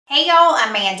Hey y'all,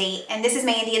 I'm Mandy, and this is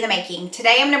Mandy in the Making.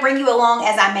 Today I'm going to bring you along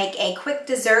as I make a quick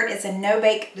dessert. It's a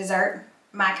no-bake dessert,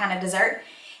 my kind of dessert.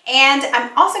 And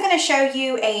I'm also going to show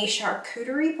you a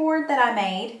charcuterie board that I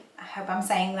made. I hope I'm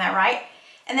saying that right.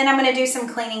 And then I'm going to do some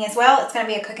cleaning as well. It's going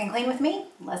to be a cook and clean with me.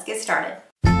 Let's get started.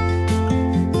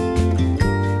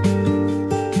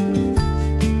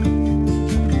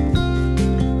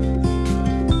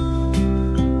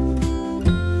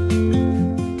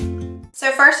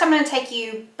 So first I'm going to take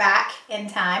you back in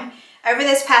time. Over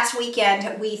this past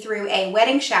weekend, we threw a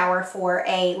wedding shower for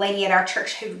a lady at our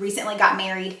church who recently got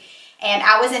married, and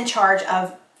I was in charge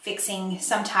of fixing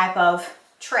some type of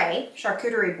tray,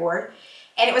 charcuterie board,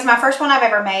 and it was my first one I've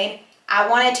ever made. I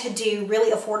wanted to do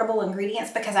really affordable ingredients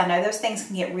because I know those things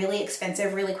can get really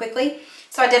expensive really quickly.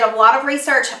 So I did a lot of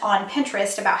research on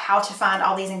Pinterest about how to find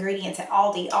all these ingredients at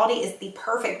Aldi. Aldi is the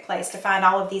perfect place to find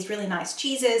all of these really nice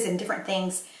cheeses and different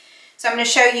things. So I'm going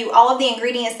to show you all of the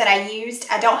ingredients that I used.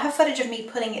 I don't have footage of me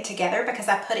putting it together because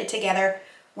I put it together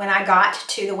when I got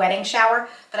to the wedding shower,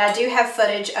 but I do have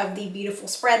footage of the beautiful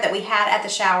spread that we had at the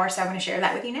shower, so I'm going to share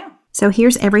that with you now. So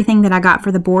here's everything that I got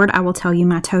for the board. I will tell you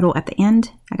my total at the end.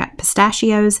 I got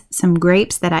pistachios, some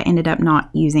grapes that I ended up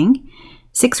not using,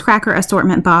 6 cracker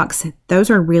assortment box. Those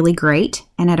are really great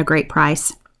and at a great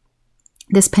price.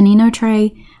 This panino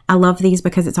tray, I love these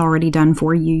because it's already done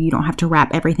for you. You don't have to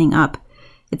wrap everything up.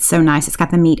 It's so nice. It's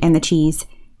got the meat and the cheese.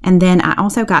 And then I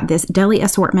also got this deli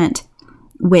assortment,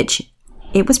 which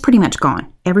it was pretty much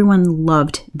gone. Everyone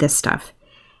loved this stuff.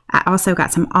 I also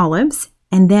got some olives.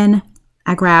 And then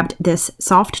I grabbed this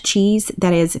soft cheese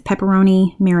that is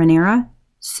pepperoni marinara.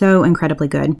 So incredibly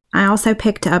good. I also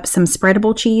picked up some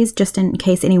spreadable cheese just in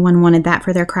case anyone wanted that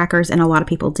for their crackers, and a lot of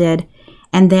people did.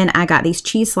 And then I got these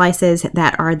cheese slices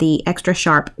that are the extra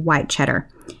sharp white cheddar.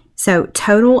 So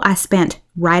total, I spent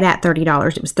right at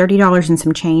 $30. It was $30 and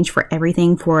some change for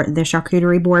everything for the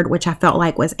charcuterie board, which I felt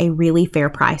like was a really fair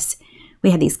price. We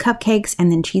had these cupcakes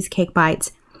and then cheesecake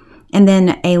bites. And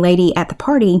then a lady at the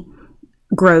party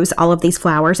grows all of these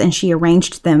flowers and she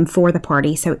arranged them for the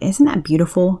party. So isn't that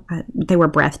beautiful? They were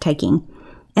breathtaking.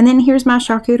 And then here's my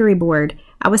charcuterie board.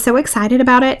 I was so excited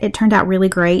about it. It turned out really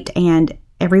great, and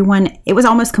it was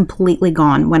almost completely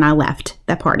gone when I left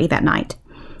the party that night.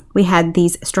 We had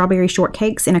these strawberry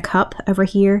shortcakes in a cup over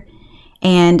here.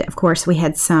 And of course we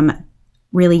had some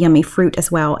really yummy fruit as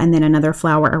well. And then another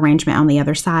flower arrangement on the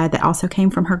other side that also came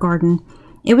from her garden.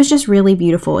 It was just really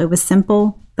beautiful. It was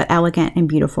simple, but elegant and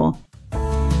beautiful.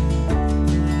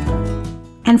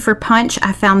 And for punch,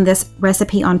 I found this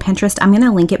recipe on Pinterest. I'm going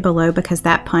to link it below because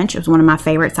that punch was one of my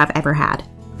favorites I've ever had.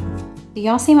 Do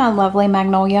y'all see my lovely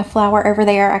magnolia flower over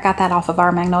there? I got that off of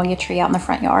our magnolia tree out in the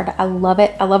front yard. I love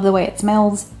it. I love the way it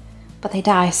smells. But they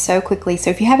die so quickly. So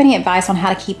if you have any advice on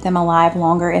how to keep them alive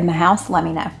longer in the house, let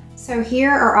me know. So here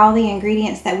are all the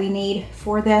ingredients that we need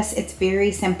for this. It's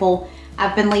very simple.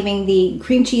 I've been leaving the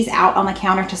cream cheese out on the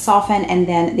counter to soften, and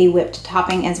then the whipped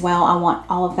topping as well. I want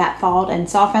all of that thawed and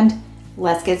softened.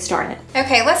 Let's get started.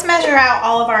 Okay, let's measure out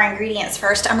all of our ingredients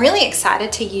first. I'm really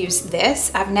excited to use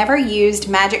this. I've never used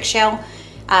magic shell.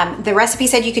 The recipe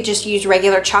said you could just use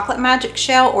regular chocolate magic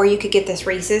shell, or you could get this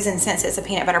Reese's, and since it's a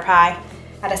peanut butter pie,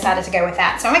 I decided to go with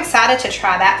that. So I'm excited to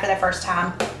try that for the first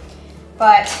time.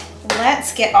 But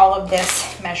let's get all of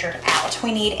this measured out.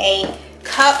 We need a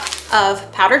cup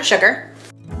of powdered sugar.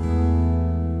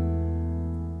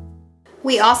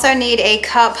 We also need a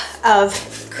cup of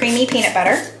creamy peanut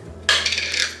butter.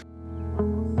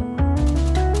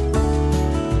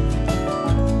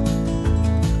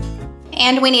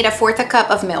 And we need 1/4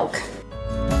 cup of milk.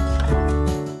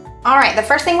 All right, the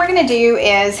first thing we're gonna do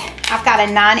is, I've got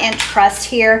a 9-inch crust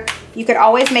here. You could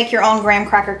always make your own graham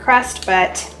cracker crust,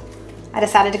 but I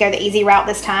decided to go the easy route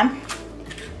this time.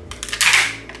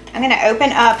 I'm gonna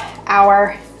open up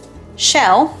our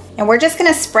shell, and we're just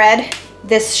gonna spread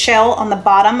this shell on the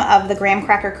bottom of the graham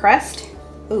cracker crust.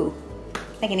 Ooh,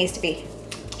 I think it needs to be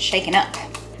shaken up.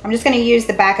 I'm just gonna use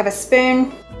the back of a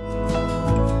spoon.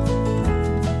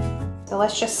 So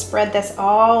let's just spread this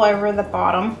all over the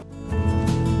bottom.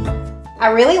 I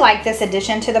really like this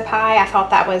addition to the pie. I thought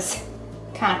that was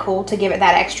kind of cool to give it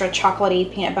that extra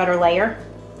chocolatey peanut butter layer.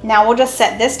 Now we'll just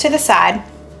set this to the side.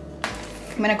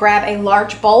 I'm gonna grab a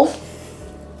large bowl.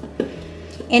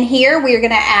 In here, we're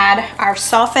gonna add our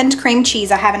softened cream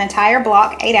cheese. I have an entire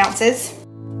block, 8 ounces.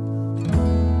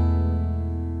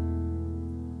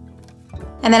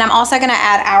 And then I'm also gonna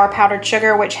add our powdered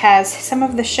sugar, which has some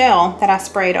of the shell that I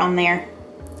sprayed on there.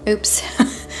 Oops.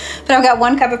 But I've got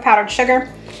 1 cup of powdered sugar.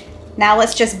 Now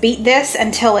let's just beat this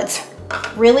until it's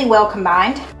really well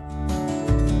combined.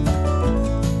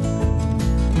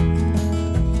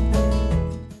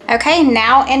 Okay,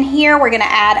 now in here we're gonna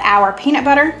add our peanut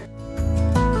butter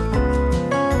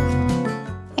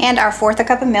and our 1/4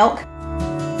 cup of milk.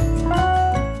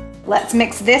 Let's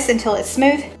mix this until it's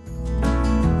smooth.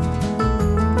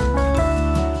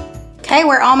 Okay,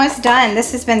 we're almost done.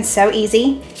 This has been so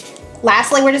easy.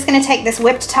 Lastly, we're just gonna take this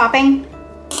whipped topping,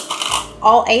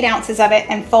 all 8 ounces of it,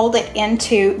 and fold it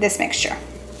into this mixture.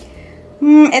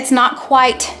 It's not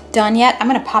quite done yet. I'm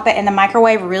gonna pop it in the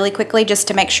microwave really quickly just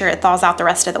to make sure it thaws out the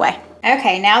rest of the way.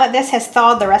 Okay, now that this has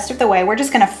thawed the rest of the way, we're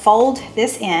just gonna fold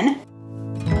this in.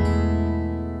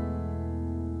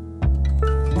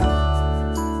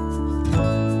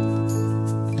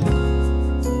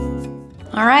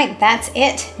 All right, that's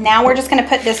it. Now we're just gonna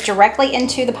put this directly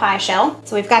into the pie shell.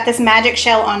 So we've got this magic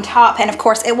shell on top, and of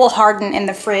course it will harden in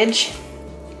the fridge.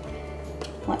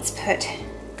 Let's put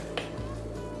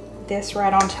this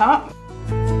right on top.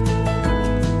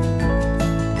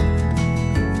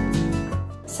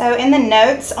 So in the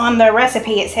notes on the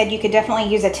recipe, it said you could definitely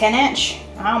use a 10-inch.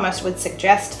 I almost would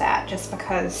suggest that just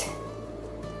because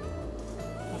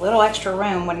a little extra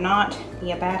room would not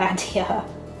be a bad idea.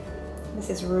 This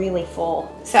is really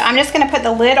full. So I'm just gonna put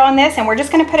the lid on this, and we're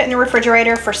just gonna put it in the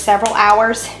refrigerator for several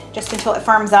hours, just until it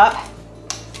firms up.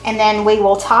 And then we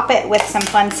will top it with some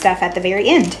fun stuff at the very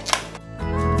end.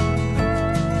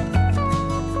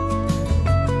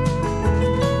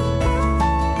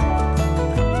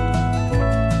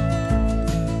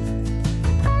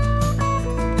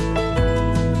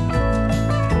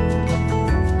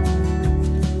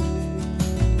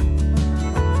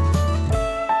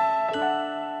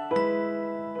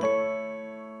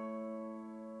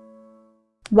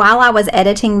 While I was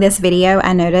editing this video,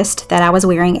 I noticed that I was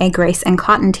wearing a Grace and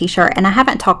Cotton t-shirt, and I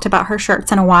haven't talked about her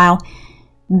shirts in a while.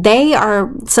 They are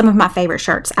some of my favorite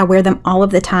shirts. I wear them all of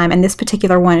the time, and this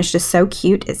particular one is just so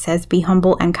cute. It says "Be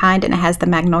humble and kind," and it has the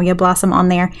magnolia blossom on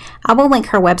there. I will link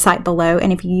her website below,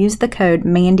 and if you use the code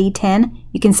MANDY10,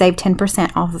 you can save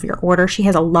 10% off of your order. She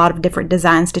has a lot of different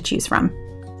designs to choose from.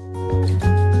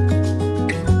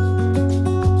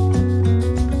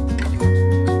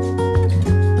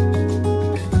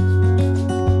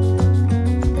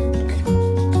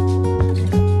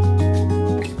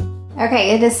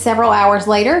 Okay, it is several hours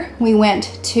later. We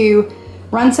went to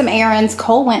run some errands.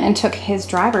 Cole went and took his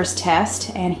driver's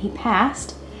test and he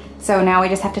passed. So now we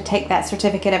just have to take that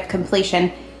certificate of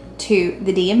completion to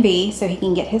the DMV so he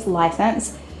can get his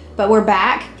license. But we're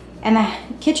back and the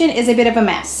kitchen is a bit of a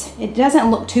mess. It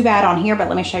doesn't look too bad on here, but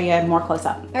let me show you more close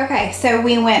up. Okay, so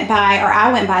we went by, or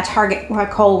I went by Target while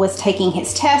Cole was taking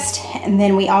his test, and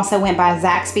then we also went by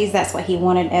Zaxby's. That's what he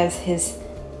wanted as his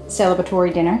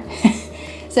celebratory dinner.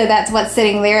 So that's what's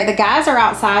sitting there. The guys are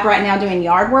outside right now doing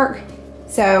yard work.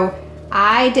 So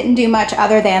I didn't do much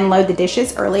other than load the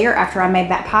dishes earlier after I made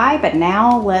that pie, but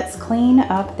now let's clean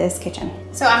up this kitchen.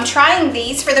 So I'm trying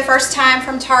these for the first time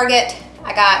from Target.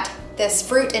 I got this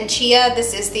fruit and chia.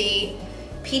 This is the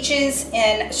peaches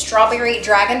and strawberry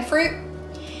dragon fruit.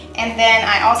 And then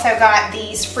I also got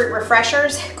these fruit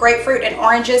refreshers, grapefruit and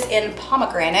oranges in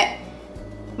pomegranate.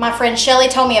 My friend Shelly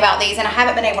told me about these and I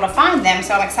haven't been able to find them,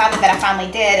 so I'm excited that I finally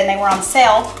did, and they were on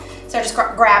sale. So I just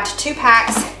grabbed 2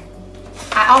 packs.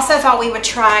 I also thought we would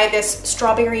try this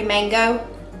strawberry mango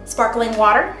sparkling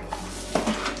water.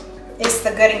 It's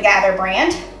the Good and Gather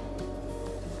brand.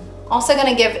 Also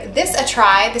gonna give this a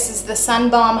try. This is the Sun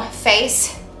Balm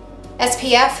Face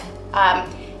SPF. I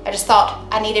just thought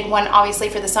I needed one, obviously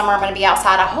for the summer. I'm gonna be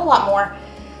outside a whole lot more.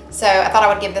 So I thought I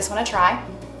would give this one a try.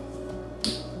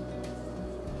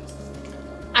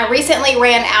 I recently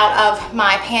ran out of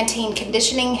my Pantene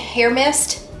conditioning hair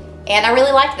mist, and I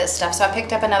really like this stuff, so I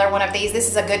picked up another one of these. This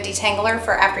is a good detangler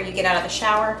for after you get out of the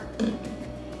shower.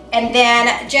 And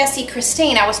then Jessie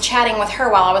Christine, I was chatting with her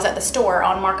while I was at the store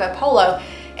on Marco Polo,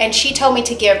 and she told me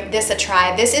to give this a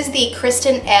try. This is the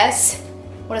Kristen S,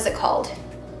 what is it called?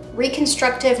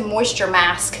 Reconstructive Moisture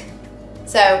Mask.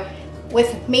 So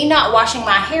with me not washing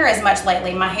my hair as much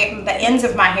lately, the ends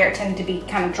of my hair tend to be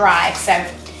kind of dry, so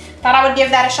thought I would give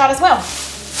that a shot as well.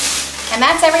 And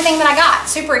that's everything that I got.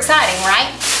 Super exciting, right?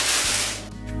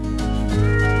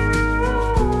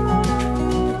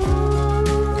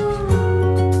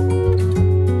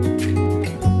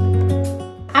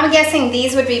 I'm guessing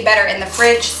these would be better in the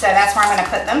fridge, so that's where I'm gonna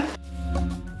put them.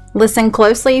 Listen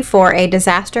closely for a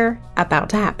disaster about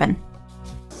to happen.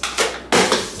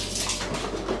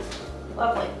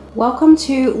 Lovely. Welcome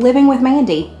to Living with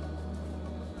Mandy.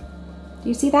 Do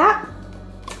you see that?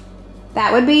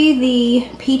 That would be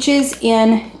the peaches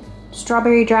in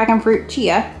strawberry dragon fruit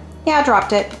chia. Yeah, I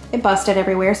dropped it. It busted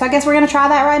everywhere, so I guess we're gonna try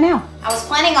that right now. I was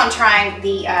planning on trying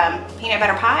the peanut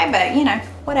butter pie, but you know,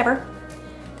 whatever.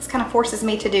 This kind of forces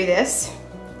me to do this.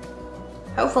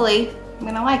 Hopefully, I'm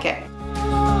gonna like it.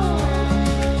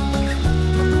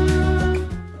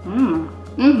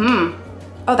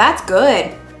 Oh, that's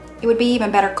good. It would be even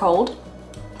better cold.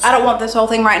 I don't want this whole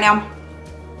thing right now.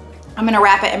 I'm gonna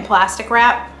wrap it in plastic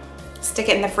wrap, stick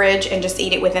it in the fridge, and just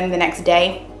eat it within the next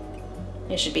day.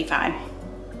 It should be fine.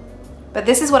 But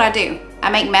this is what I do. I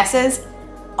make messes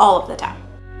all of the time.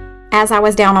 As I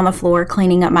was down on the floor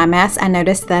cleaning up my mess, I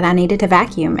noticed that I needed to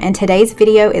vacuum, and today's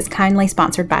video is kindly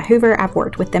sponsored by Hoover. I've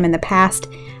worked with them in the past.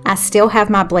 I still have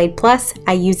my Blade Plus.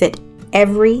 I use it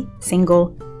every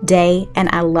single day and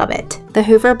I love it. The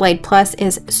Hoover Blade Plus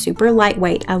is super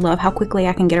lightweight. I love how quickly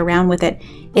I can get around with it.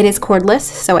 It is cordless,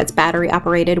 so it's battery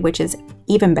operated, which is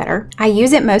even better. I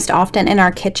use it most often in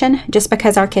our kitchen just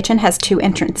because our kitchen has 2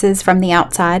 entrances from the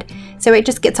outside, so it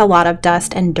just gets a lot of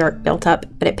dust and dirt built up,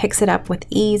 but it picks it up with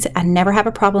ease. I never have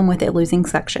a problem with it losing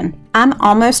suction. I'm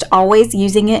almost always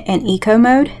using it in eco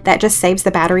mode. That just saves the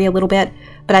battery a little bit,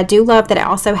 but I do love that it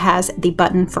also has the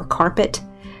button for carpet.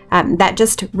 That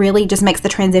just really just makes the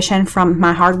transition from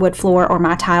my hardwood floor or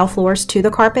my tile floors to the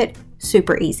carpet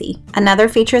super easy. Another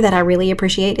feature that I really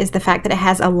appreciate is the fact that it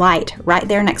has a light right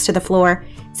there next to the floor.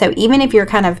 So even if you're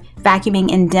kind of vacuuming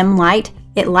in dim light,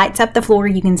 it lights up the floor.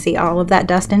 You can see all of that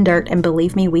dust and dirt, and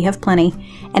believe me, we have plenty,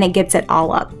 and it gets it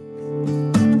all up.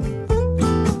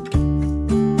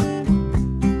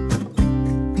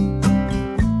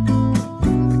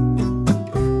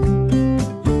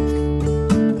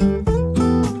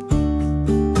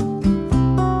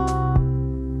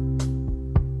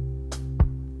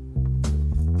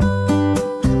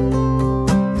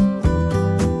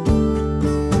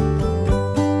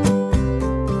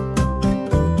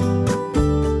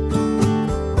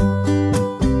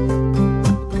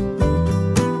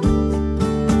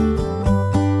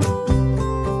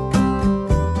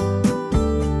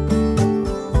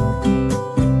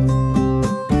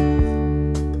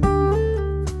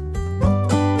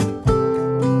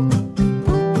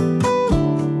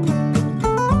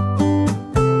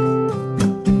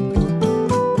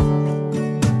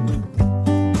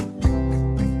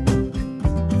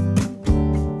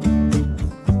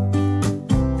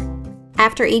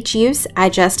 After each use, I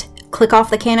just click off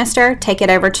the canister, take it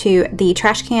over to the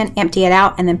trash can, empty it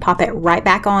out, and then pop it right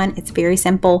back on. It's very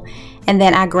simple. And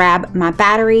then I grab my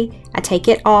battery, I take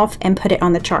it off and put it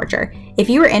on the charger. If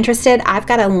you are interested, I've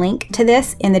got a link to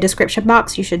this in the description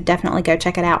box. You should definitely go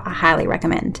check it out. I highly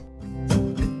recommend.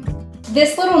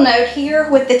 This little note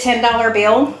here with the $10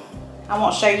 bill, I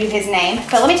won't show you his name,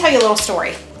 but let me tell you a little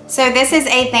story. So this is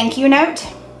a thank you note,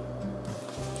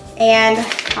 and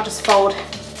I'll just fold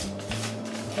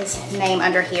his name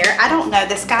under here. I don't know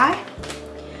this guy,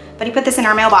 but he put this in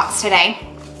our mailbox today,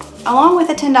 along with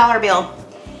a $10 bill.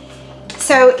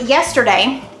 So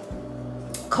yesterday,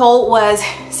 Cole was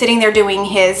sitting there doing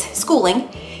his schooling,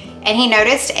 and he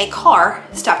noticed a car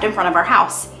stopped in front of our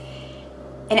house.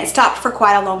 And it stopped for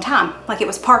quite a long time, like it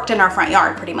was parked in our front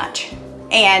yard pretty much.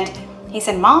 And he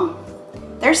said, "Mom,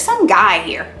 there's some guy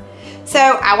here." So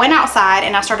I went outside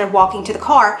and I started walking to the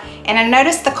car, and I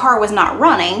noticed the car was not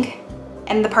running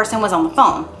and the person was on the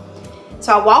phone.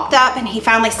 So I walked up and he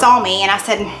finally saw me, and I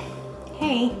said,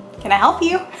 "Hey, can I help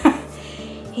you?"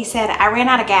 He said, "I ran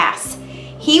out of gas."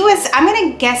 He was, I'm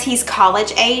gonna guess he's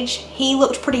college age. He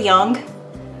looked pretty young,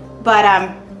 but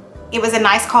it was a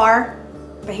nice car,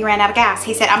 but he ran out of gas.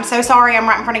 He said, "I'm so sorry, I'm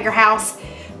right in front of your house,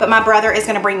 but my brother is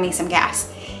gonna bring me some gas."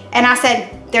 And I said,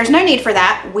 "There's no need for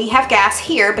that. We have gas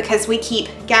here because we keep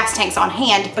gas tanks on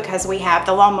hand because we have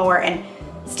the lawnmower, and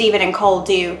Stephen and Cole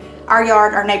do our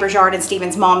yard, our neighbor's yard, and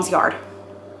Stephen's mom's yard.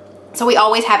 So we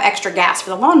always have extra gas for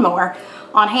the lawnmower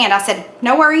on hand." I said,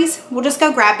 "No worries, we'll just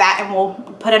go grab that and we'll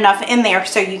put enough in there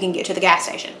so you can get to the gas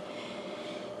station."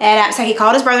 And so he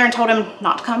called his brother and told him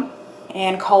not to come.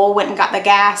 And Cole went and got the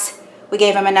gas. We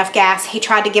gave him enough gas. He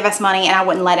tried to give us money and I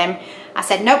wouldn't let him. I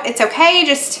said, "Nope, it's okay,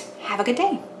 just have a good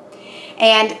day."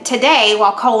 And today,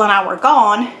 while Cole and I were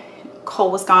gone,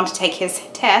 Cole was gone to take his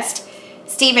test,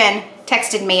 Stephen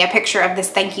texted me a picture of this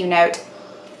thank you note.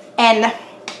 And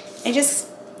it just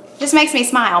makes me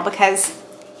smile because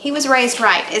he was raised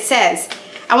right. It says,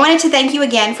 "I wanted to thank you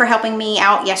again for helping me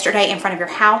out yesterday in front of your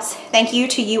house. Thank you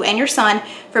to you and your son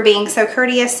for being so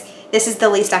courteous. This is the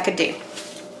least I could do."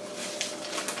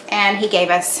 And he gave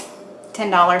us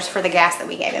 $10 for the gas that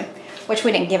we gave him, which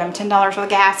we didn't give him $10 for the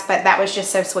gas, but that was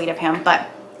just so sweet of him. But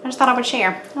I just thought I would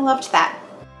share. I loved that.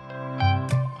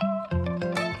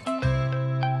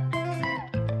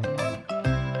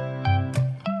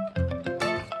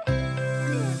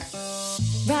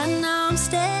 Right now I'm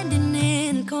standing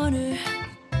in a corner.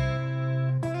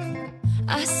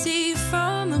 I see you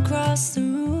from across the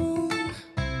room.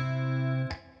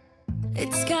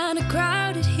 It's kinda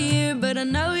crowded here, but I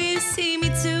know you see me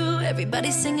too.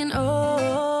 Everybody's singing,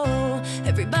 oh,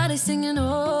 everybody's singing,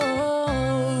 oh.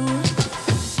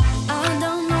 I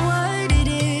don't know what it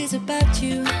is about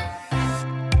you.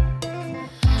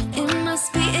 It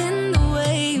must be in the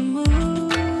way you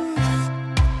move.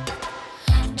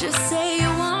 Just say you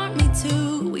want me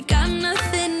to. We got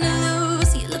nothing to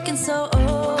lose. You're looking so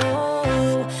old.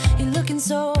 You're looking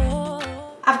so old.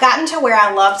 I've gotten to where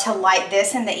I love to light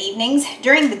this in the evenings.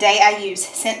 During the day I use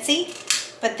Scentsy,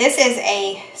 but this is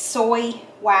a soy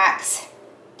wax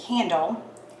candle,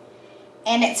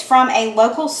 and it's from a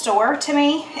local store to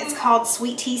me. It's called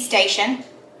Sweet Tea Station.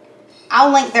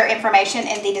 I'll link their information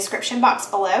in the description box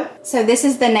below. So this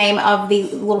is the name of the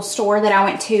little store that I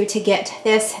went to get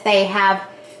this. They have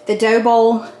the dough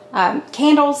bowl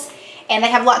candles, and they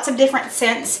have lots of different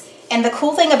scents. And the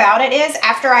cool thing about it is,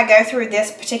 after I go through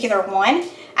this particular one,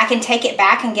 I can take it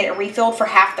back and get it refilled for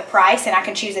half the price, and I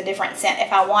can choose a different scent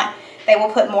if I want. They will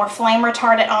put more flame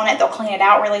retardant on it. They'll clean it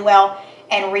out really well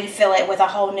and refill it with a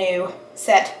whole new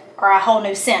set or a whole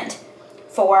new scent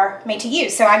for me to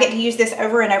use. So I get to use this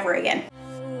over and over again.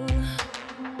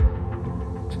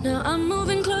 Now I'm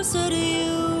moving closer to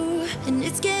you, and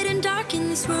it's getting dark in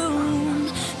this room.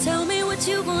 Tell me what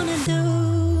you wanna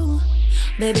do.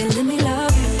 Baby, let me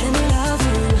love you, let me love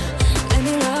you. Let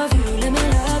me love you, let me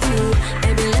love you.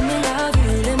 Baby, let me love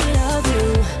you, let me love you.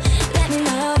 Let me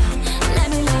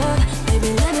love, baby,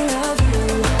 let me love you.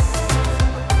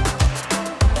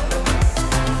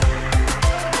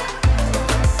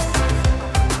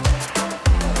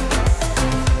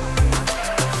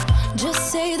 Just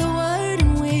say the word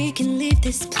and we can leave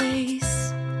this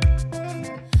place.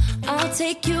 I'll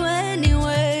take you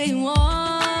anywhere you want.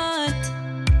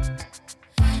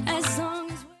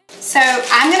 So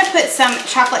I'm going to put some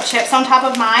chocolate chips on top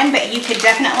of mine, but you could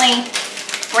definitely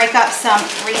break up some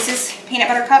Reese's peanut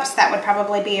butter cups. That would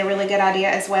probably be a really good idea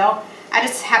as well. I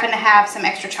just happen to have some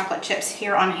extra chocolate chips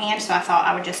here on hand, so I thought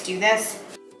I would just do this.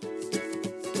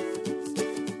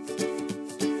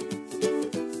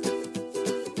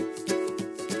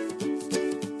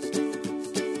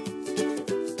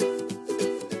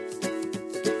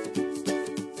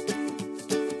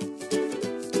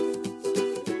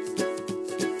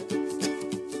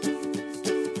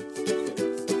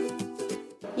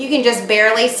 You can just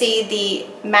barely see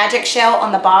the magic shell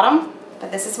on the bottom,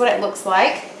 but this is what it looks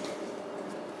like.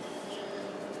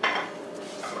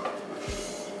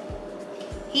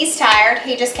 He's tired.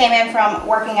 He just came in from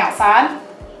working outside.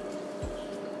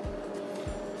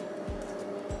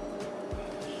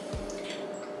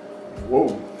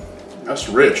 Whoa, that's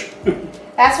rich.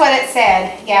 That's what it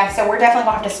said. Yeah, so we're definitely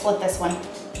gonna have to split this one.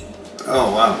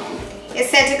 Oh, wow. It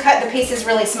said to cut the pieces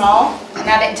really small, and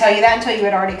I didn't tell you that until you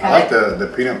had already cut I like it. the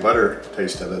peanut butter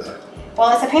taste of it.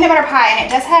 Well, it's a peanut butter pie, and it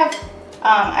does have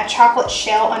a chocolate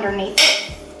shell underneath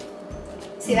it.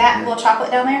 See that little chocolate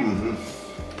down there? Mm-hmm.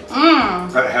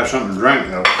 Mmm. Gotta have something to drink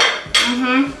though.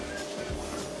 Mm-hmm.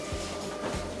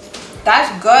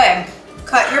 That's good.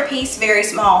 Cut your piece very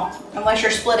small, unless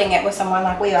you're splitting it with someone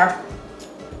like we are.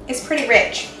 It's pretty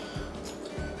rich.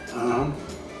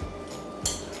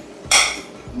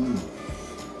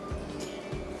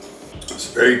 It's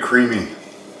very creamy.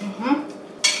 Mm-hmm.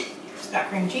 It's got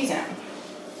cream cheese in it.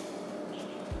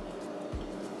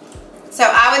 So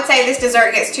I would say this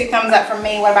dessert gets 2 thumbs up from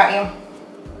me. What about you?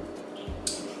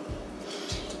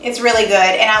 It's really good,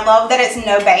 and I love that it's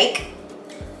no bake.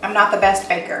 I'm not the best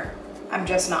baker. I'm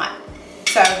just not.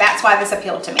 So that's why this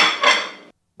appealed to me.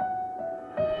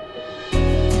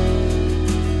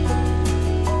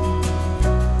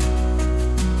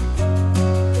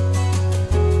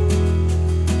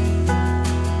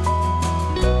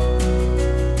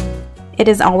 It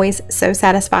is always so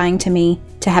satisfying to me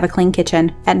to have a clean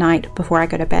kitchen at night before I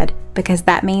go to bed, because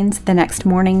that means the next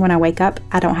morning when I wake up,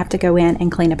 I don't have to go in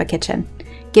and clean up a kitchen.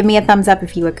 Give me a thumbs up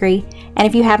if you agree, and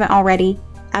if you haven't already,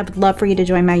 I would love for you to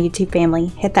join my YouTube family.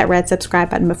 Hit that red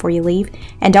subscribe button before you leave,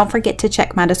 and don't forget to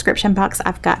check my description box.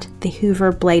 I've got the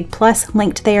Hoover Blade Plus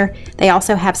linked there. They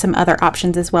also have some other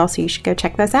options as well, so you should go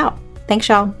check those out. Thanks,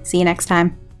 y'all. See you next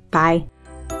time. Bye.